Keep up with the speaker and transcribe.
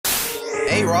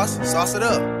Hey Ross, sauce it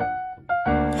up.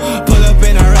 Pull up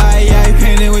in a ride, yeah,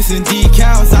 painted with some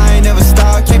decals. I ain't never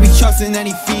stopped, can't be trusting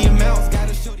any females.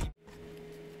 Gotta show the...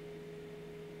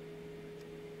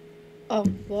 Oh,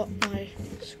 what? My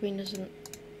screen isn't...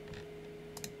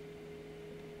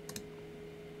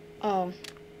 Oh.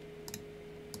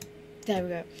 There we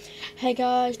go. Hey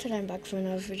guys, today I'm back for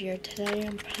another video. Today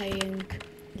I'm playing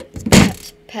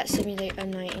Pet Simulator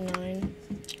 99.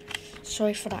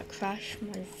 Sorry for that crash,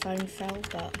 my phone fell,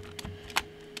 but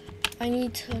I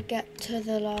need to get to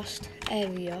the last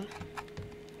area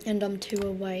and I'm 2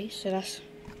 away, so that's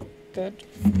good.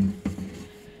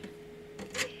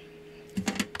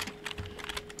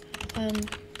 I'm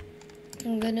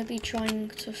gonna be trying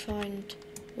to find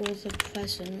all the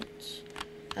presents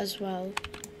as well.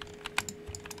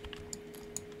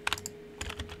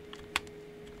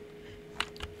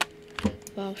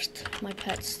 Whilst my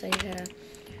pets stay here.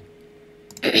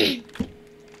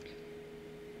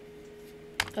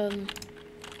 I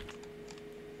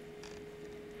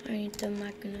need the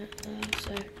magnet there,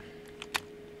 so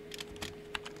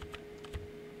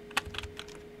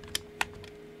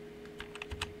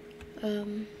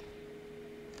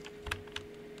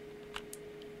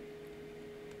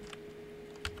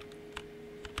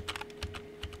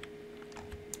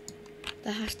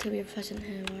there has to be a present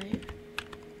here, right?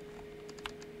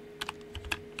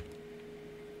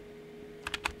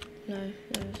 No,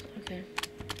 okay.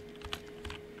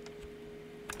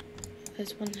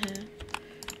 There's one here,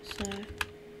 so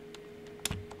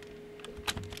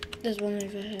there's one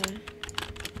over here.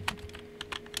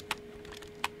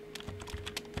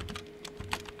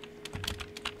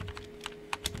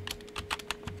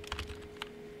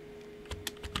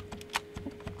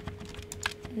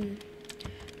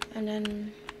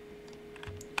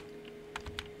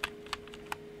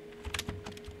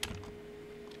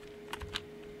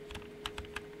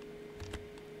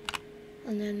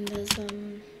 And then there's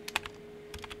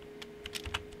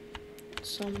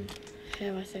some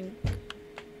here, I think.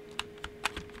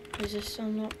 Is this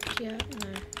unlocked yet? No.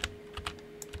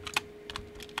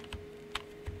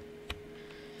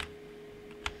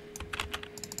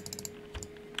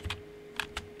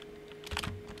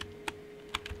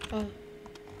 Oh.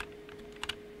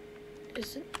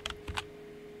 Is it?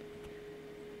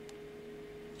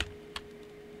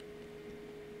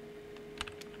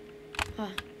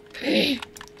 Ah.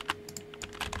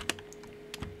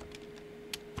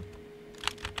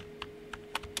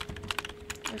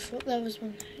 I thought there was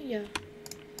one, yeah.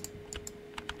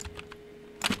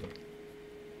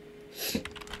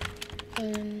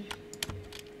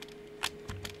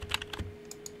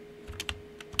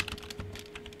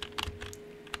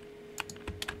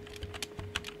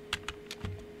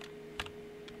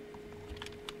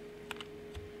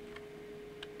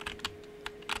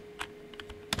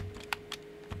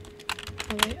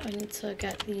 Oh wait, I need to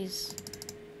get these.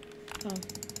 Oh.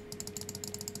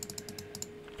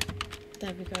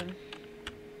 There we go.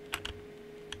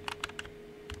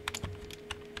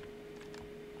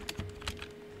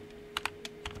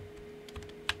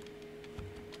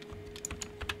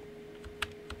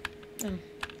 Oh. And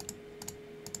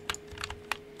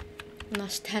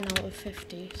that's 10 out of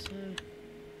 50, so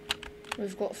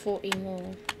we've got 40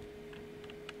 more.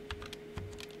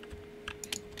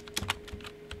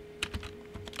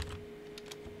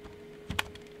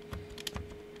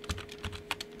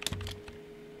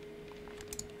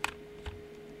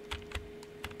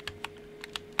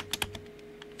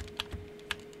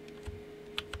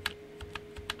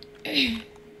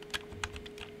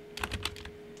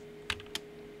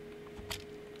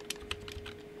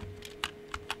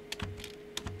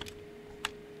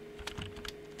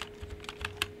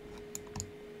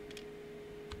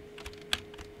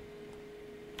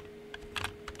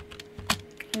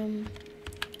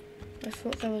 I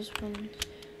thought there was one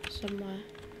somewhere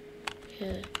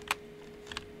here.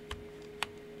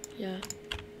 Yeah.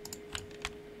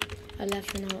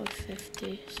 11 out of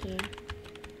 50, so.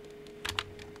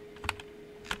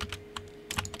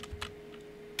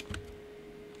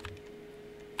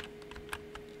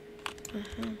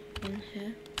 One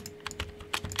here.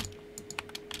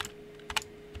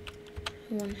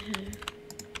 One here.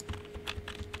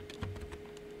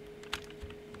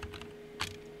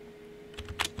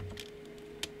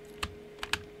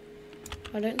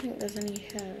 I don't think there's any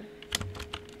here.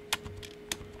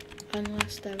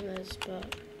 Unless there is,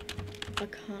 but I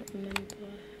can't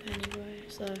remember anyway,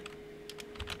 so.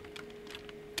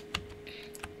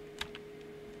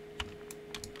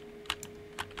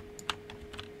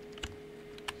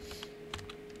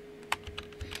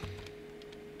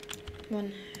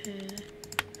 One here.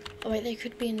 Oh wait, they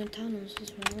could be in the tunnels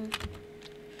as well.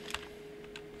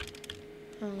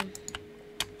 Oh,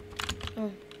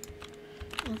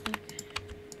 okay.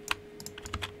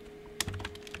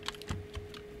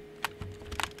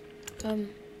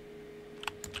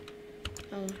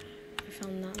 Oh, I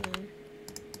found that one.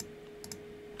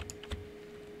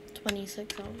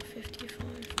 26 out of 55,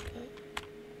 but...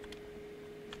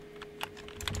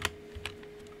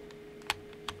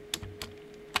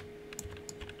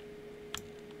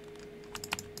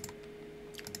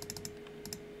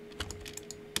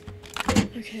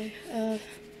 Okay, oh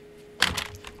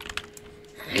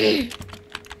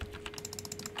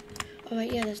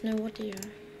wait, yeah, there's no audio.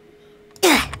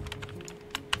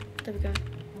 There we go.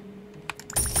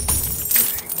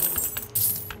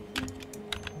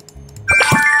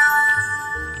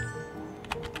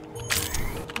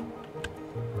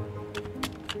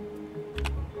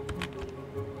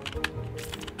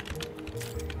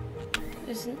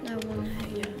 Isn't there one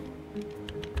here?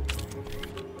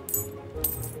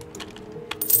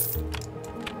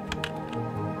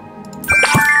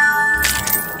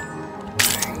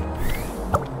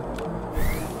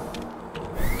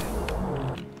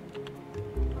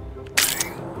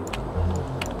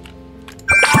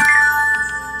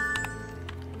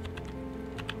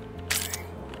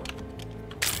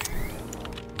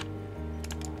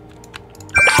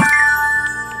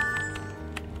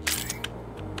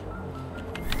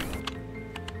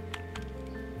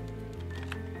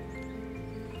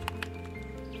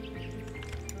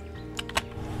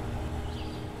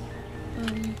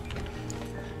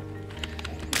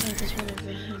 Oh, there's one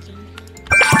over here then.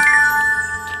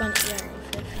 20 out of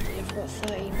 50, I've got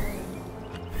 30 more.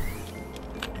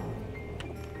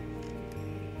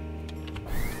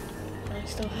 And I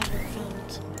still haven't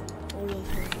found all of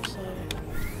them, so...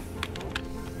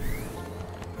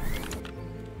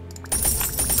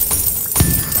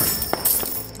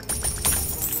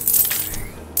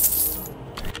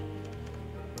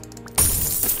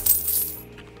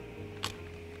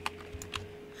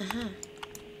 Aha.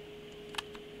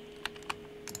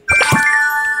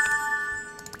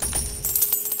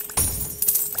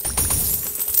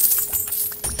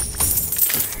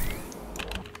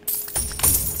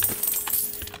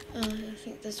 I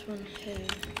think there's one here.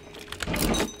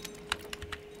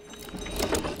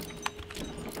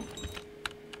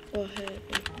 Or here.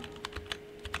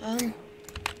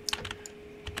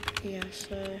 Yeah,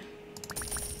 so...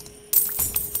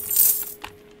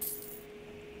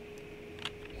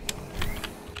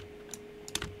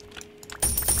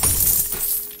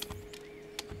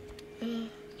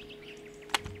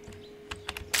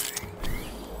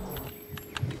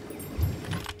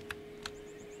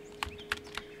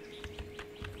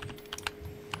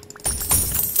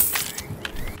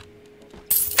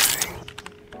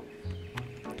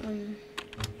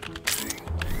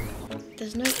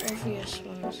 there's no obvious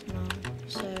ones now,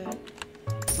 so...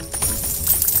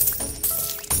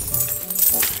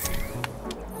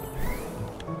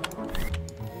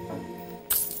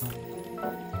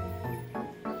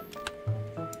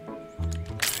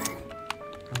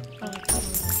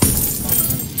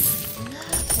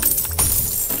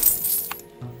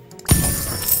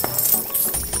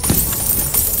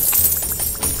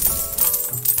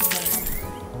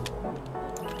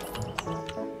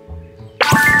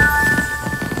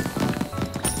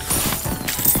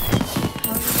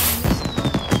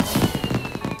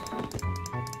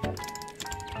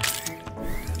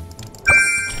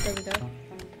 There we go.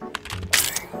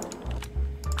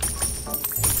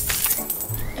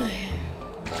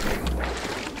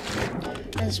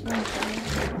 There's one thing.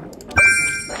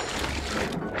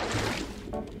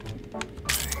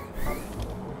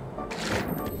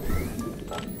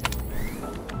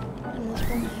 And there's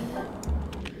one here.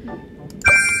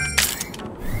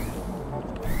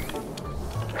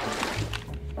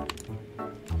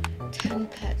 10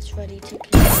 pets ready to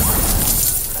play.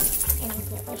 And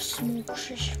I've got a small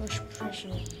Christmas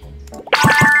present.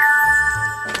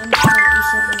 And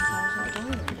 27,000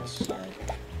 dollars, so...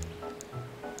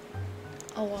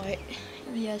 Alright,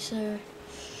 yeah, so...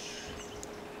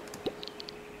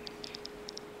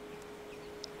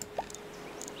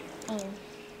 Oh.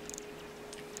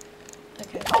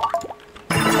 Okay.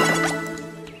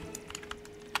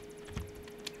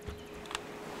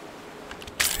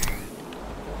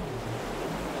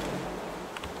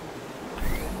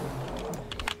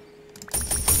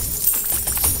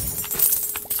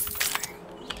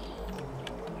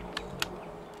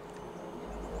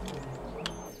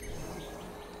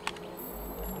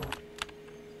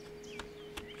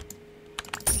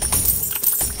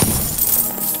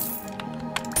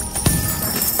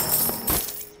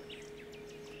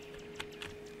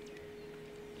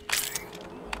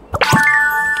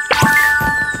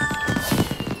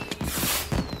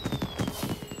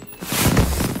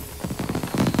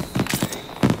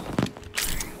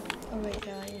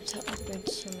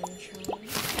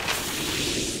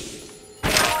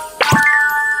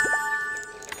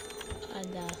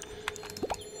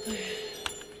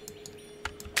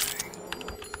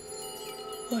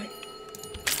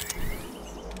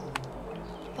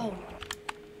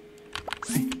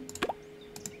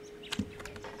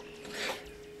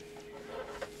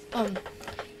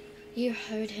 You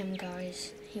heard him,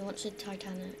 guys. He wants a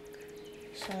Titanic.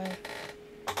 So,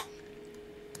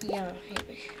 yeah.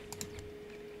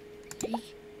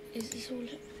 Is this all?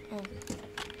 Oh.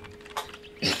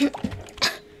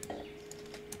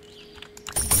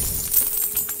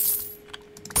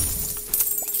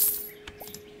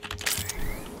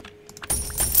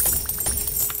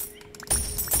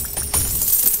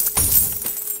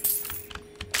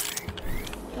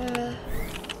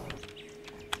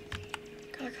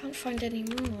 I can't find any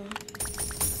more.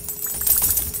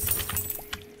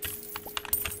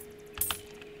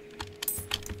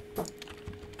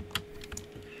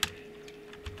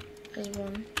 There's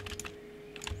one.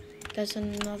 There's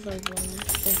another one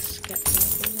if this gets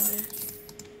out of the way.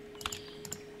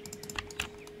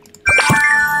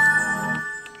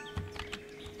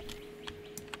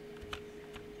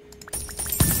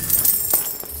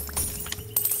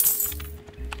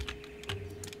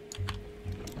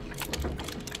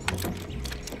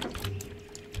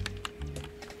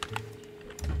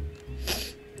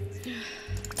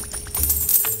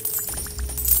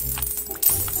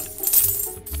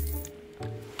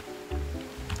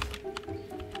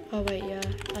 Oh wait, yeah,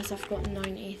 as I've got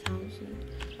 90,000.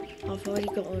 I've already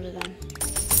got all of them.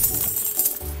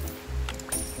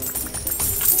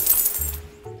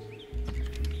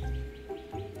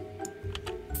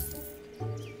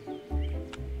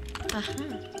 Aha!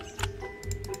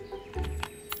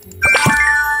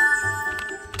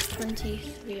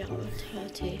 23 out of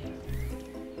 30.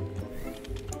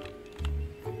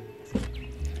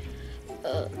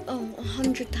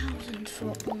 100,000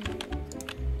 for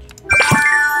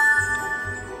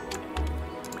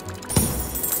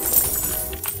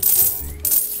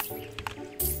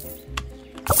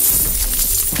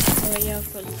Oh yeah,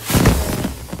 I've got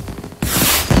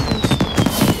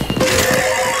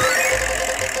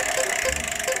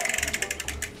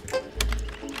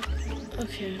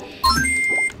okay.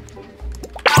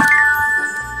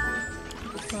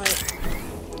 Right.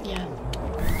 Yeah.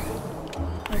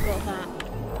 I got that.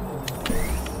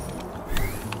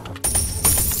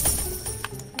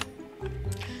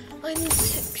 I need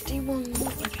 61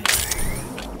 more. Okay.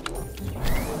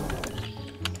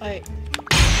 Right.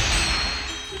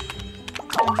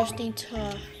 I just need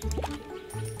to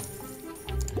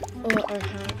auto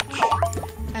hatch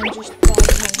and just buy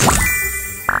tanks.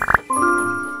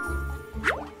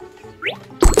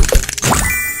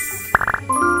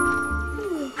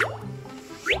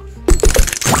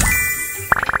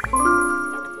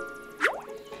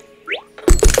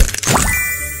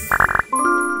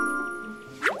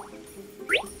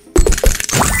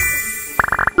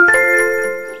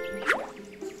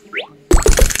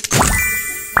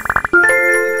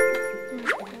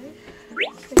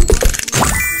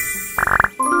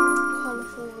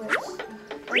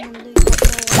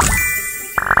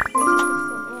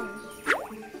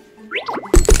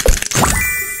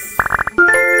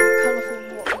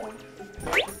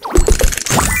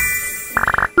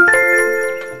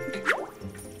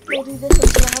 We'll do this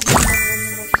until I have one more and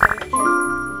then we'll just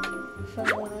go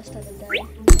for the rest of the day.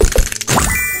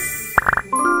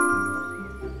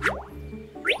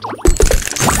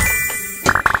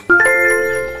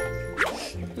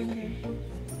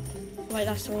 Right,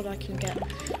 that's all I can get.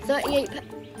 38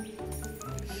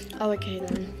 Oh, okay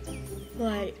then.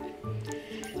 Right.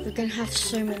 We're gonna have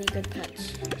so many good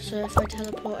pets. So if I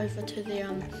teleport over to the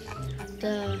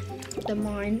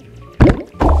mine.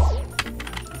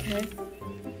 Okay.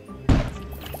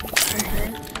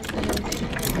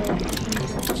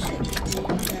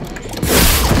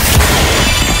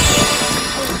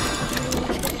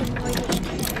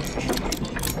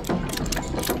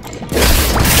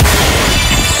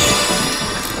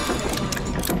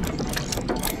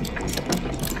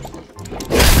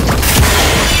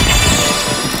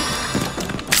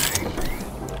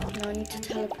 Now I need to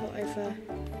teleport over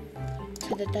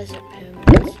to the desert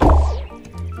pyramids.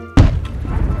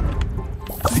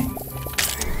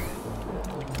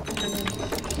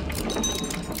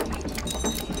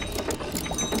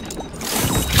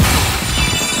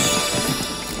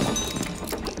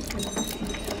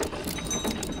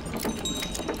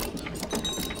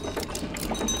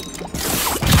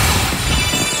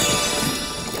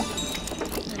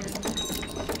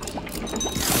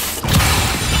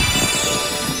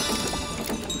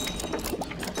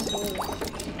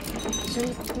 So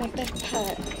my best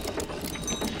pet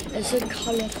is a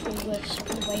colourful wisp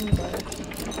rainbow,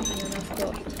 and then I've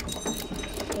got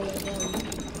all of them.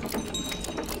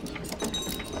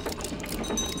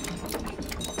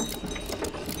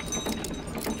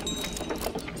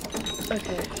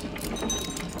 Okay.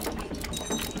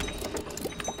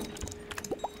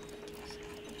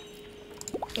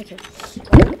 Okay.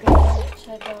 I'm going to go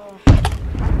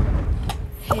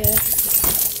here.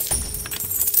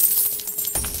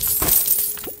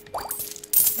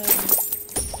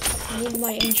 I need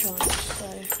my enchants, so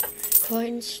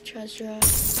coins, treasure.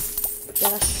 Yeah,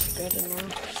 that's good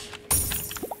enough.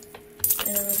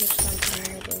 And then I'll just stand in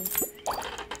the middle.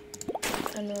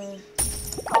 And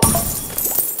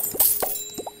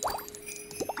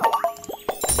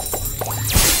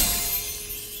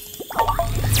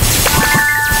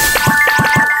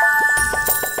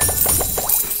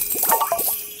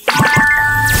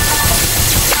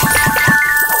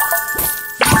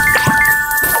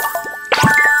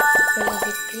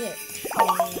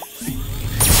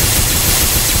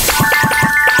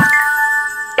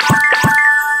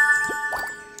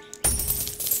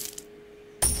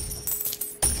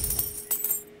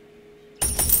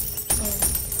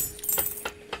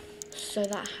so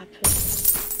that happened.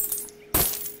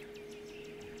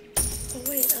 Oh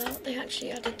wait, they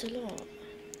actually added a lot.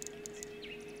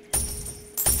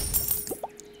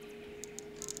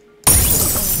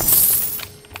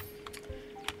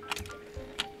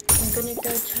 I'm gonna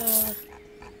go to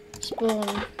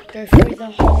spawn, go through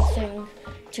the whole thing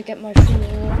to get my 3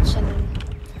 rewards, and then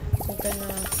I'm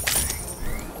gonna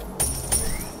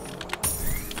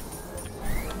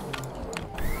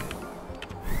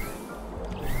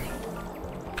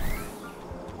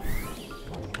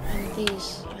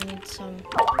these, I need some.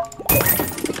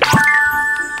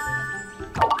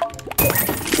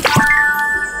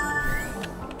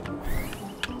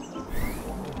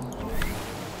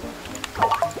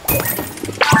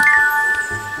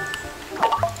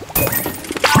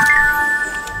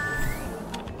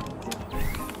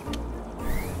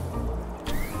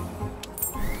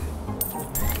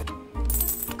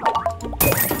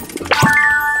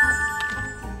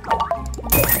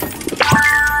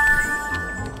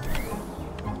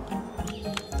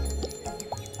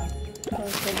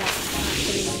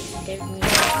 Gave me to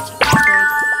upgrade.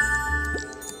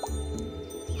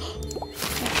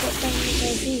 I've got diamond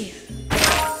IV.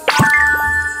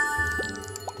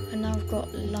 And now I've got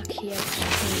lucky XP.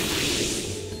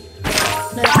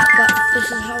 No, but this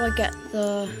is how I get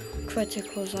the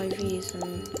criticals IVs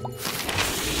and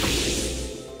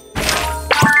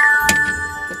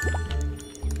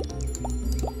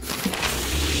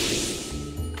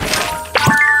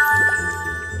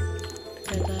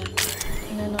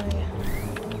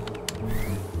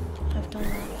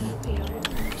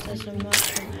there's a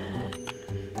merchant here.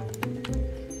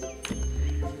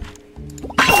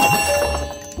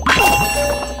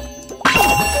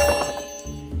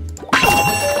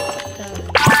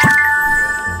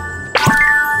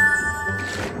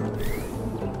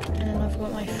 And then I've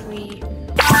got my free.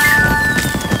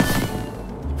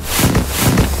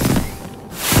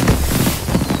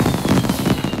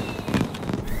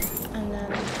 And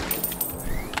then I've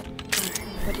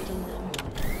already done them.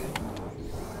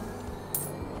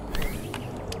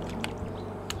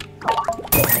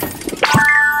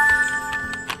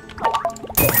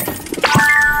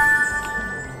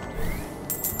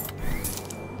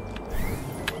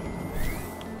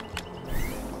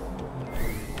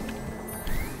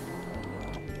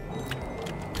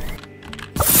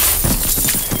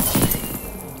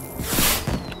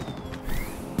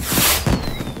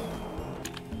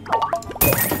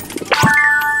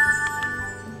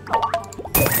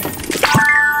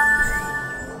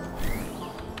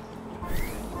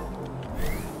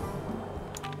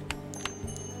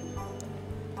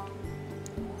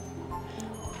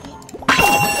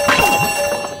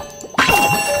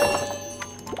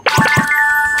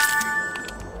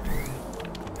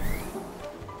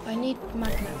 I need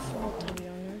magnet 4 to be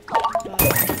honest, but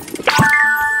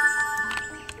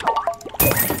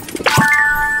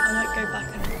I might go back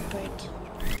and upgrade.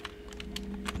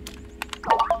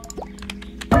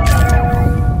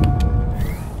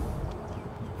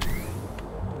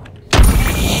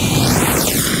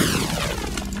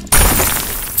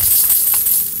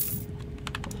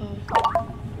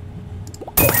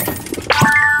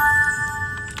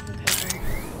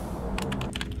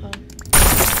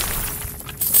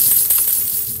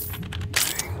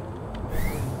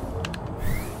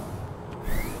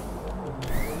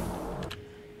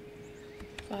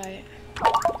 Right.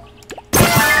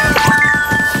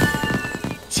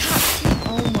 Tactic.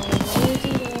 Oh my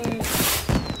lordy lord.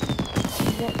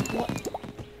 What?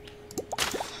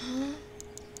 Huh?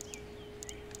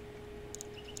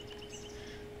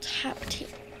 Tactic.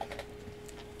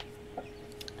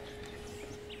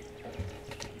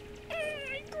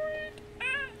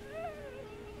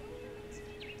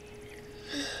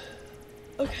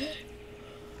 Okay.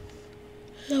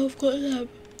 Now I've got them.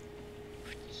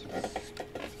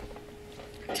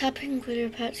 Tapping with your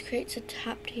pets creates a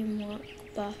tap teamwork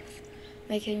buff,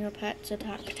 making your pets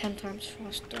attack 10 times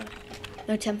faster.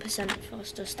 No, 10%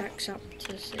 faster, stacks up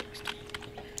to 60.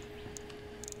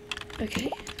 Okay.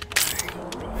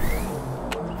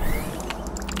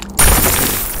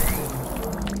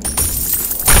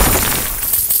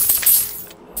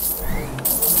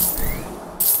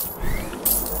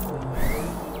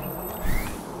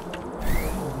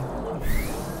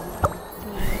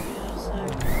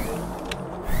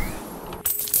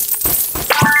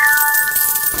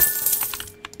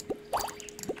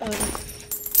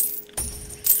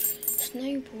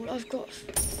 Snowball, I've got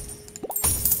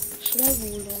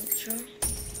snowball launcher.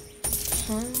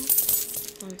 Huh?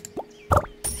 Oh.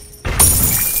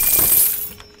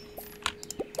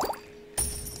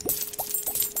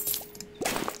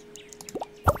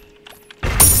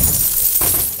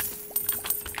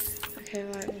 Okay,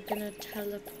 right, I'm gonna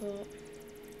teleport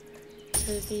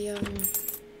to the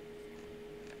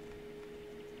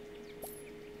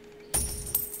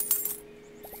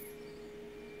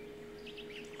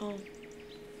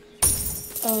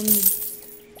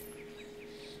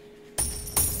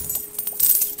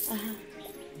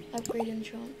upgrade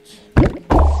enchants.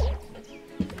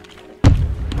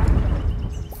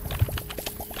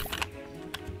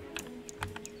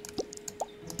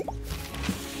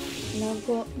 And I've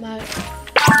got my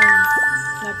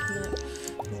magnet.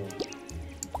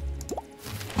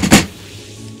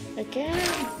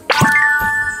 Again?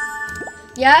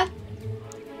 Yeah?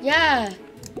 Yeah.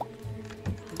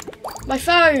 My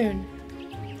phone.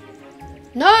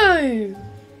 No.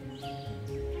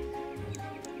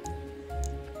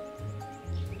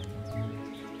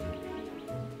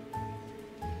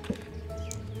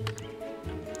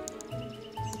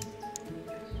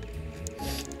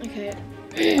 Okay.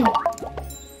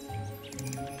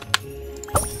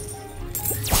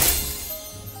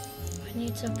 I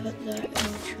need to put the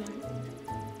enchant.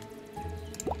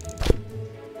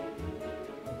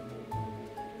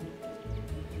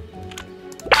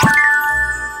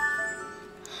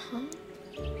 Huh?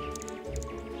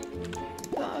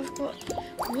 But I've got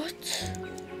what?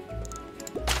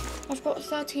 I've got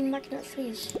 13 magnet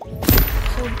fleas. So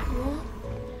what?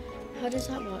 How does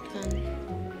that work then?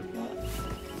 What?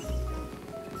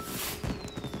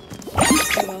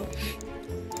 Oh well.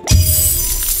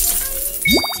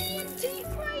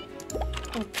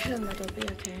 Oh, pyramid will be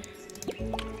okay.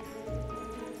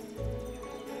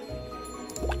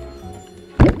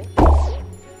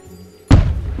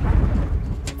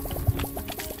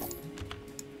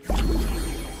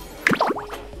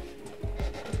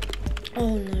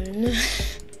 Oh no.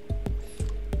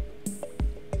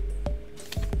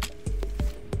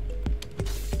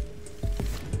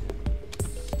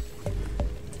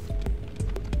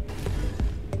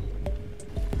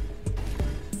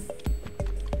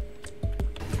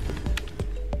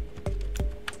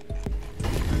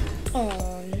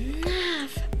 Oh,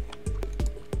 Nav.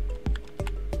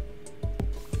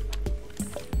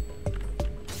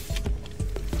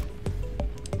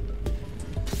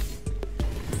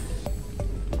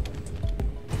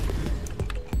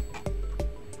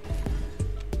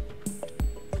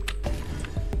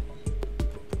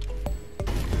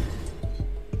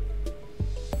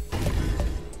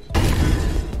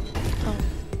 Oh.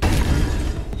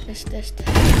 This.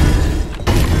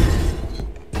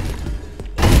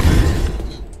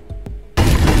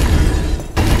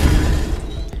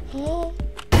 Oh.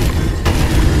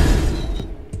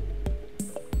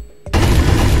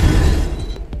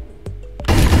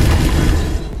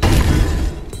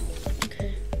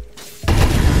 Okay.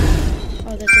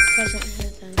 Oh, there's a present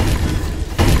here then.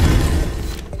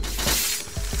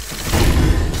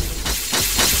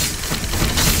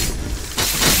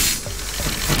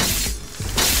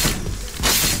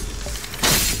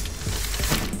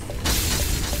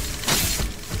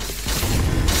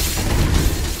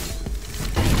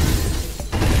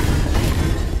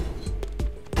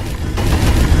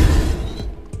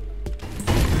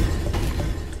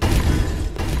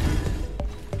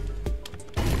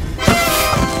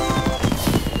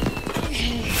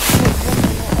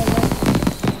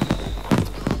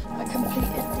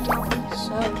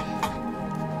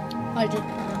 I did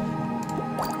that.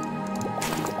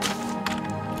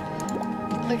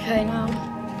 Okay, now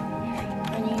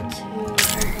I need to go back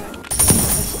to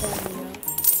this area.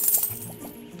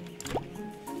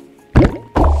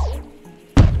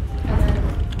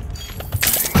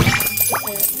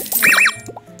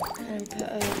 And then put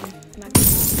a magnet.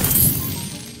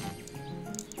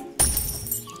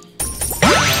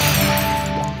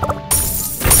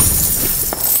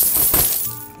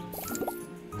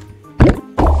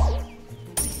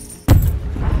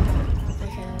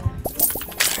 Okay,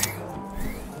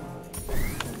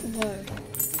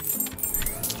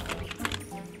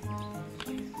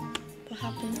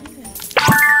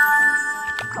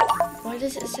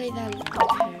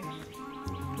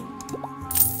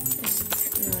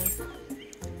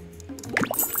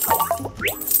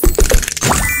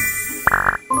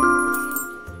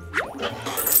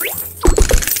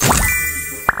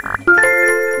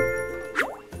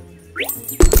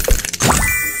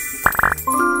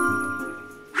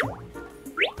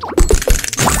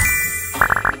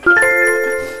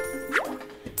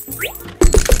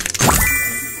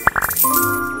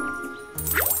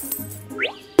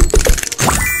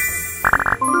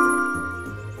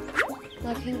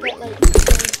 I can get like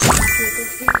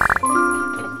 250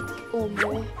 or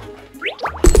more.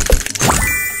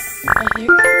 I think.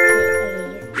 But I don't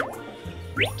know.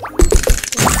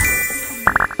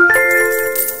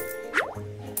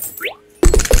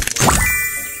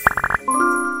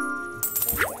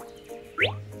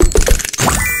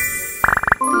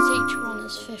 Because each one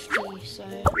is 50, so.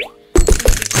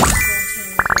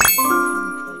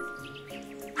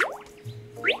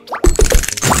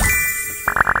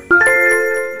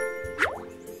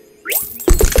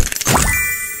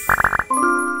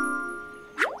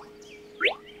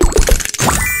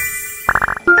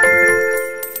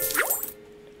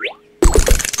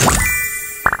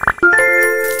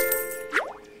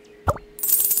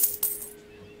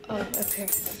 Oh, okay.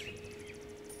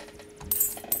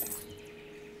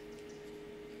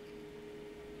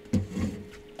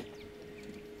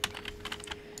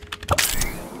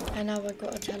 And now I've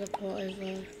got to teleport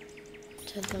over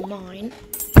to the mine.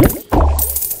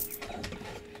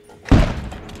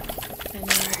 And then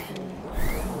I can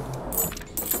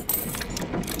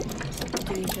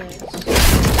do this.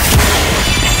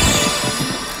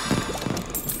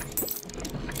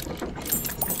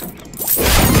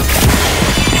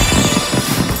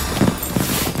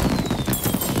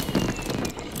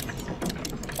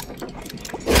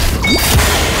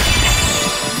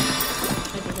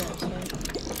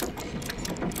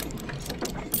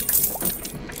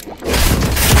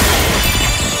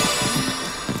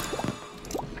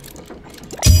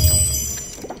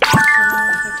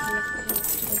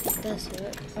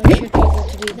 Desert. I should be able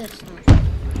to do this now.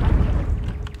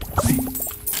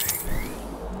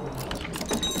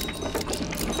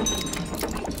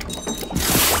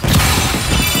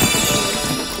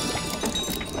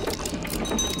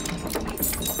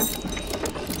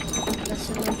 That's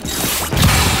another.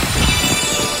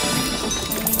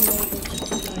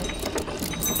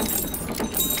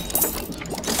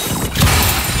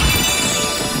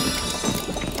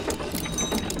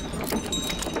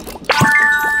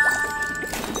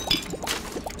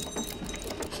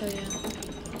 So yeah.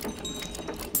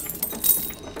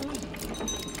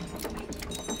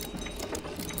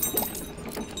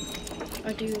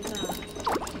 I do that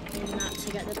and that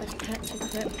to get the best pets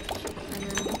equipped, and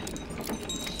then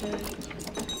so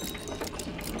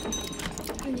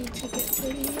I need to get to the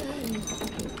end.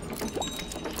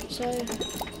 So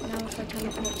now if I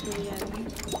teleport to the end,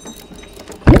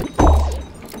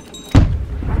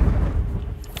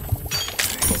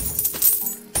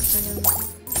 and then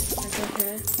I go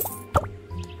here.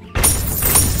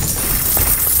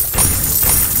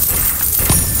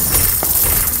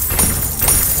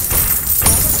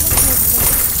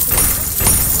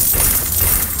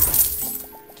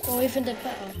 Oh, even did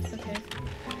better. Okay.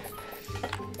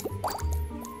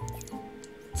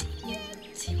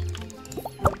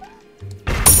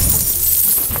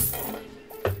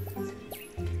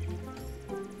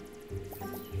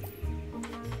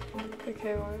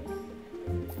 Okay, right.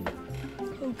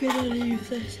 I'm gonna leave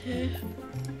this here.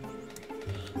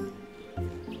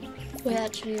 Wait,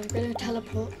 actually, I'm gonna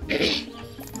teleport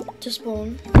to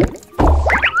spawn.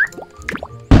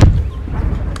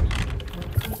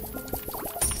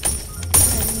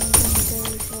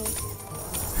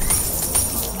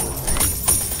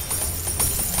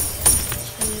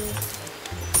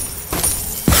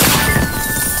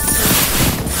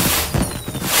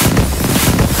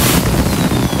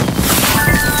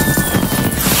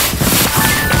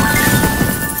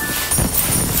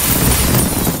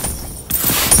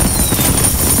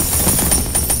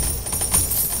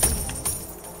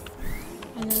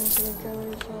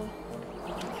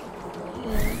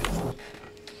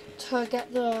 To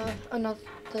get the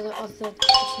other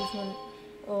achievement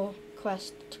or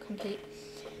quest to complete,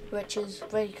 which is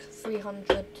break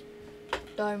 300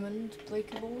 diamond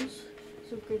breakables.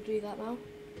 So we're going to do that now.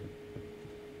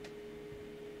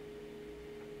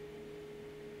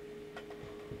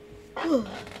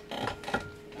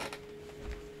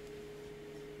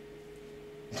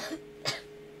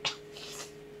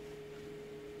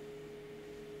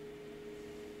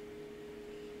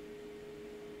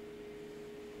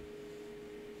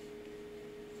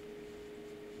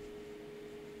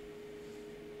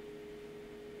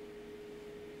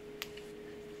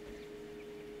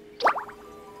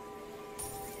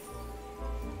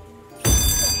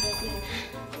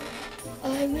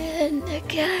 I'm in the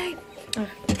game. Oh,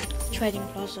 Trading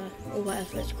Plaza, or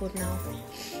whatever it's called now.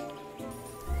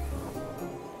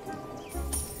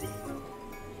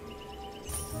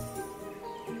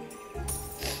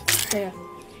 So yeah,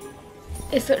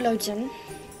 if it loads in,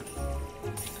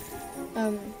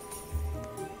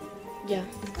 yeah.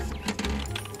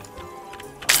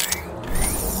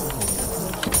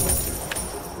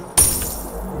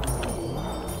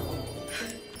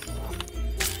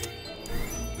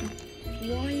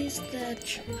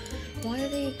 Why are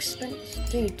they expensive?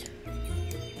 Dude.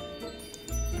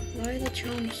 Why are the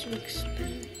charms so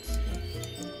expensive?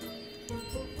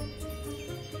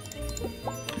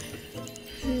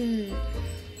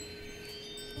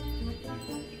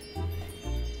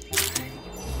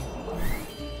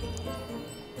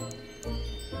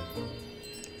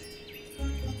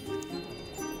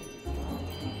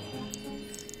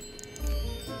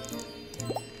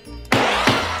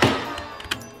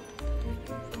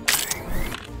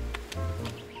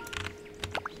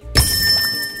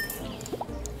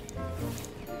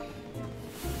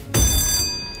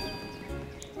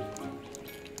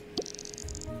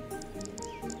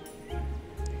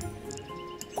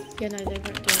 Yeah, no, they won't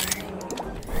do anything.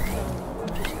 I'm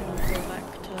just gonna go back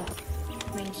to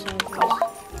main servers.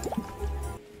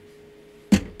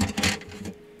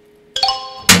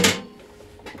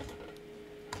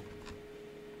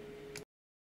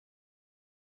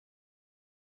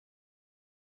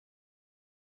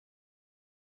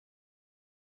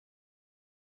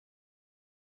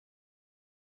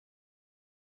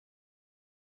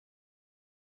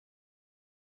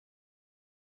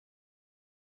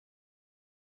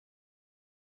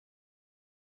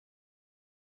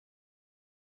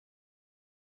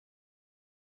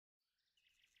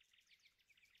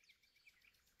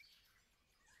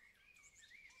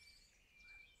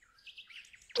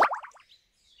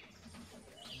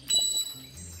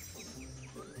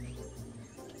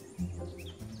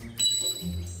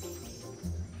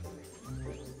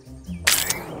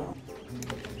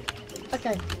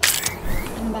 Okay,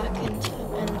 I'm back in the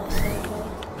server,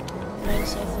 main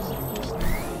servers at least,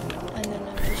 and then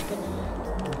I'm just gonna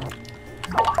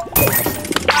do the same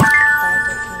thing that I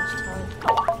did last time.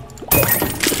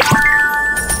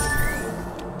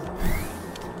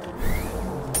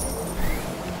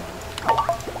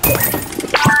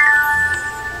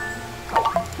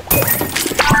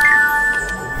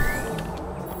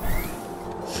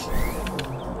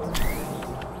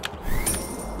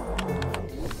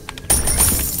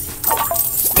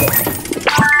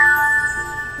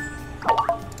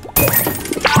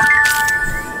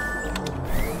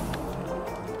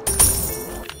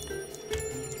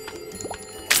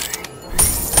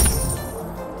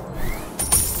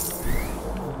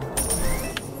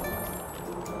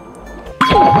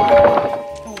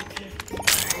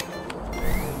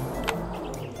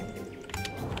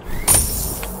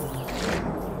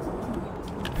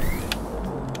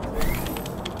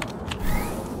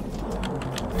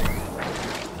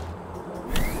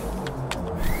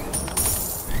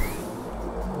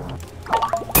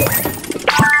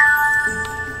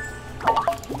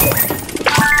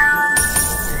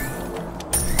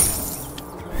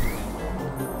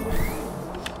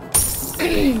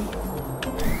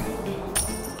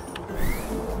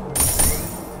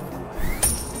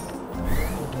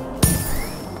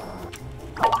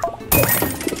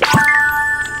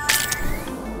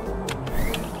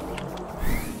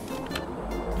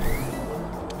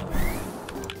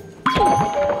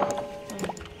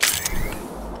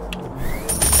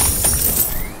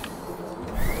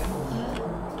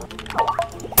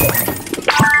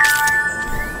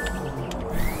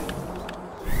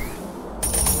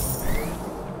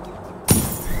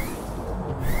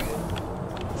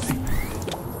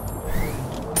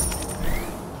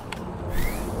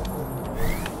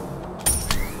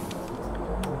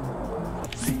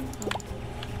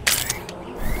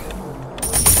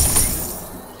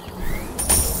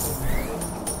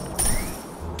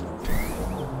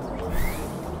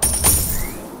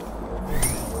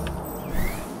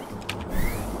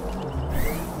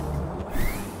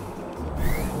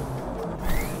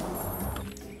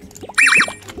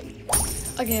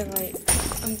 Okay, right.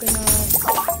 I'm gonna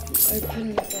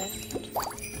open the gift.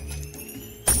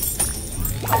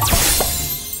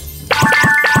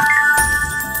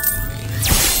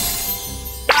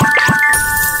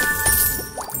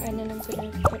 And then I'm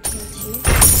gonna put some tea.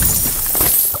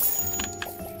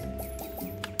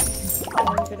 And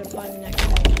I'm gonna buy the next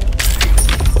one.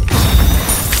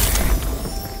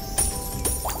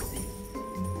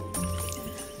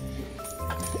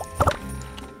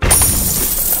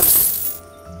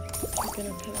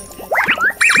 Gonna put my pets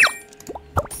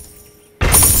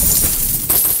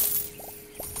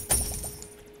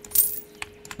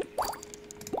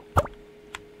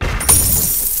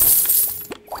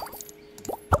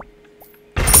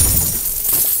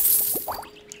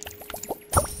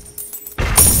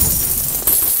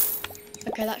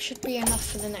Okay, that should be enough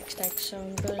for the next egg, so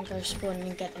I'm gonna go spawn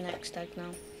and get the next egg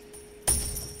now.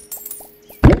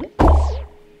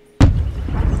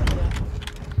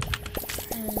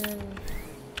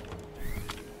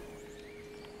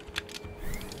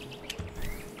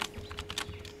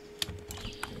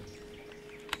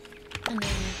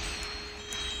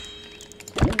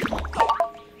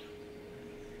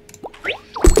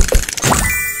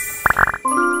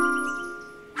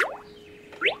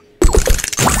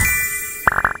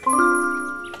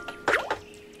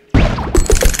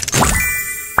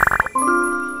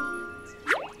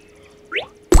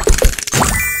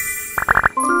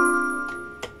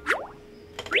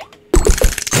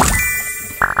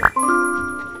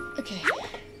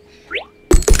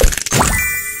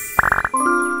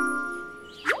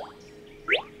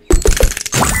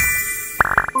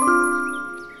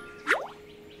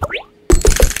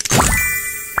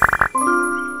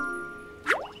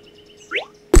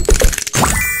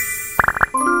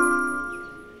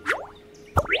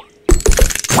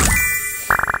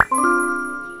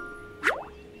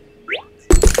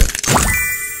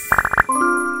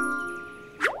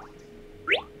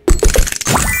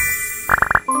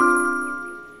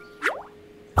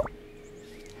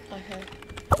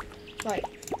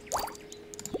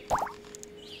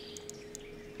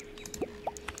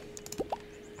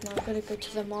 gonna go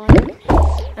to the mine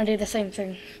and do the same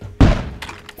thing.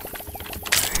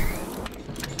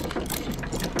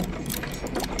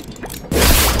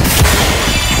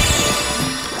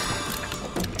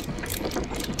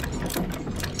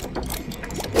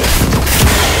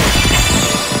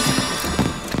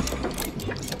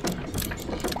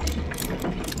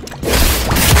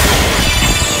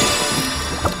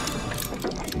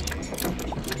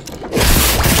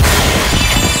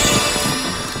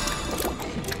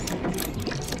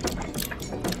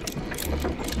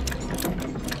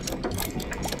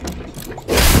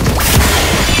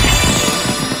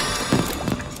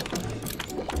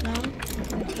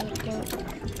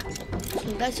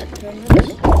 Desert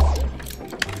pyramids.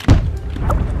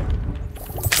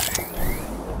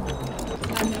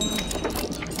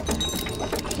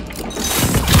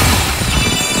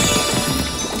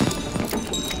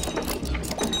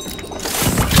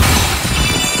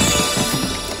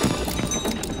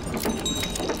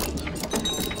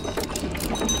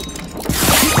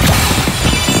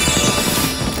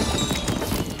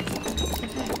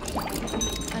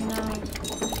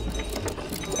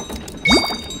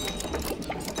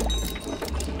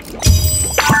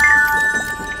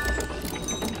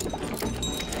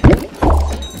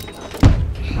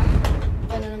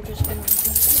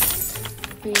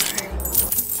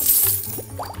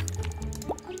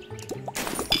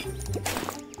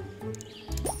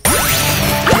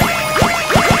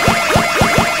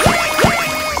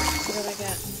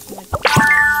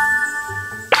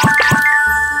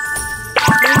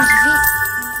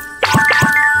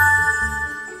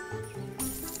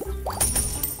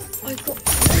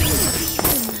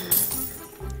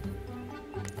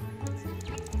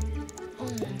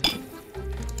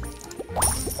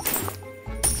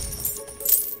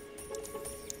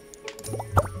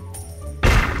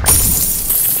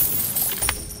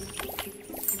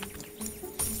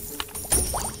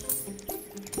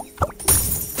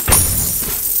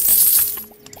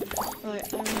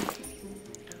 Right, my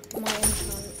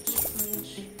entrance.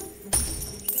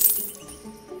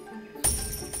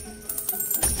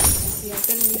 Yeah, I'm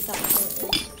gonna leave that for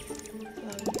it is.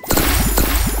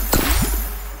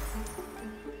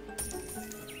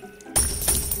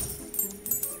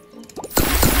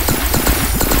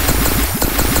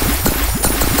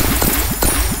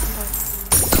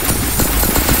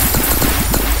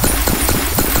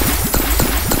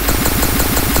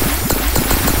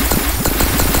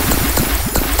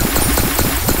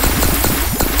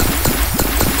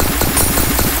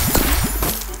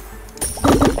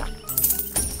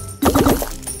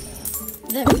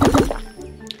 There we go.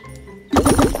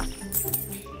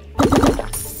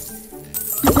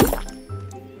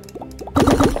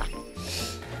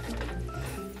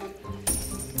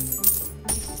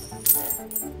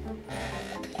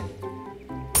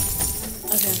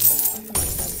 Okay.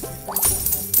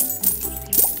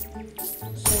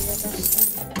 So yeah,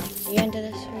 that's the end of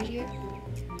this video.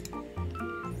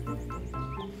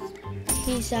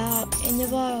 Peace out in the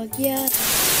wild, yeah.